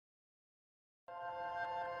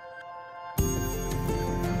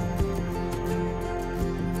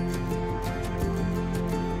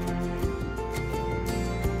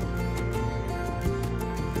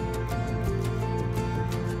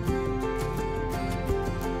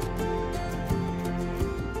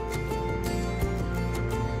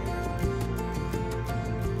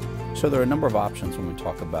So there are a number of options when we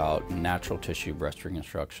talk about natural tissue breast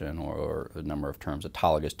reconstruction, or a number of terms,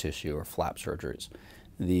 autologous tissue or flap surgeries.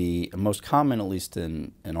 The most common, at least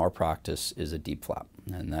in our practice, is a DIEP flap,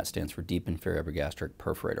 and that stands for deep inferior epigastric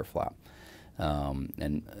perforator flap.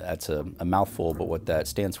 And that's a mouthful, but what that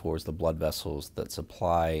stands for is the blood vessels that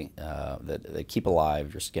supply, that keep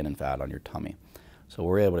alive your skin and fat on your tummy. So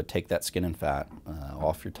we're able to take that skin and fat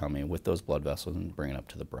off your tummy with those blood vessels and bring it up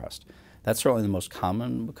to the breast. That's certainly the most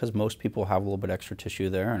common because most people have a little bit extra tissue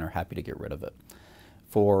there and are happy to get rid of it.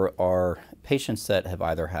 For our patients that have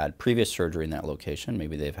either had previous surgery in that location,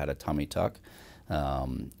 maybe they've had a tummy tuck,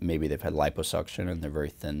 maybe they've had liposuction and they're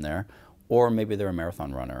very thin there, or maybe they're a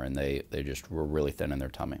marathon runner and they just were really thin in their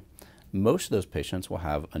tummy. Most of those patients will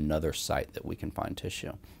have another site that we can find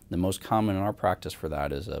tissue. The most common in our practice for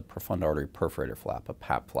that is a profund artery perforator flap, a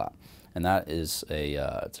PAP flap. And that is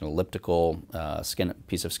it's an elliptical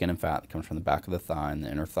piece of skin and fat that comes from the back of the thigh and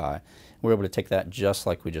the inner thigh. We're able to take that just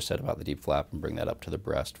like we just said about the DIEP flap and bring that up to the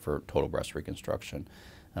breast for total breast reconstruction.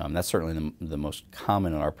 That's certainly the most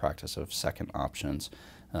common in our practice of second options.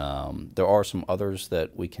 There are some others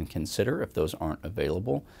that we can consider if those aren't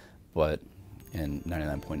available, but in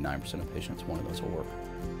 99.9% of patients, one of those will work.